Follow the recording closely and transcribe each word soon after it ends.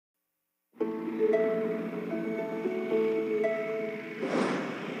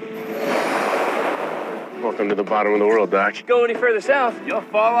Welcome to the bottom of the world, Doc. Go any further south, you'll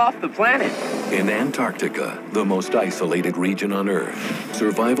fall off the planet. In Antarctica, the most isolated region on Earth,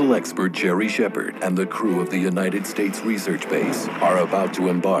 survival expert Jerry Shepard and the crew of the United States Research Base are about to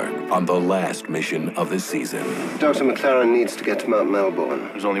embark on the last mission of the season. Dr. McLaren needs to get to Mount Melbourne.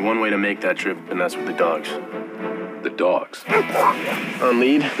 There's only one way to make that trip, and that's with the dogs. The dogs. On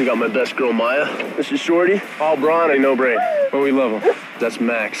lead, we got my best girl, Maya. This is Shorty. All brawn and no brain. But we love him. That's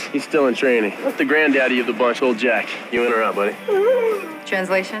Max. He's still in training. The granddaddy of the bunch, old Jack. You in or out, buddy?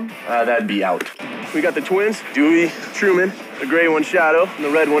 Translation? That'd be out. We got the twins, Dewey, Truman. The gray one, Shadow, and the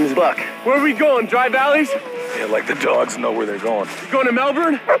red one is Buck. Where are we going? Dry valleys? Yeah, like the dogs know where they're going. You going to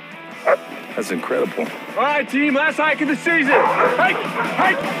Melbourne? That's incredible. All right, team, last hike of the season. Hike!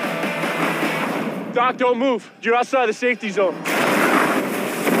 Hike! Doc, don't move. You're outside the safety zone.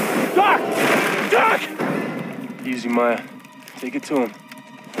 Doc! Doc! Easy, Maya. Take it to him.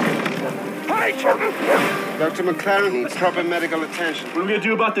 Hike! Dr. McLaren needs proper medical attention. What are we gonna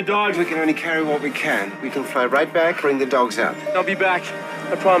do about the dogs? We can only carry what we can. We can fly right back, bring the dogs out. I'll be back.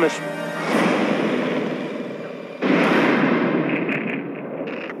 I promise.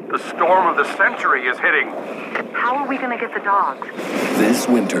 The storm of the century is hitting. How are we gonna get the dogs? This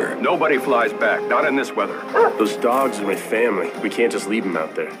winter, Nobody flies back, not in this weather. Those dogs are my family. We can't just leave them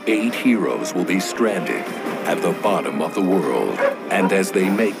out there. 8 heroes will be stranded at the bottom of the world. And as they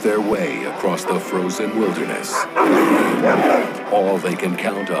make their way across the frozen wilderness, all they can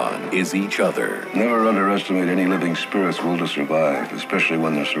count on is each other. Never underestimate any living spirit's will to survive, especially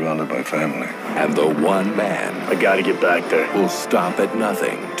when they're surrounded by family. And the one man I gotta get back there. will stop at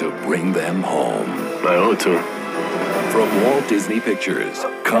nothing to bring them home. I owe it to him. From Walt Disney Pictures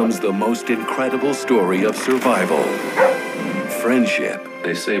comes the most incredible story of survival, friendship,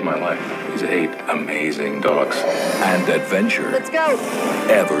 They saved my life. These 8 amazing dogs. and adventure Let's go!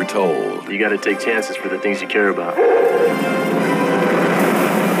 ever told. You gotta take chances for the things you care about.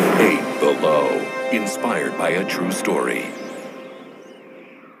 8 Below, inspired by a true story.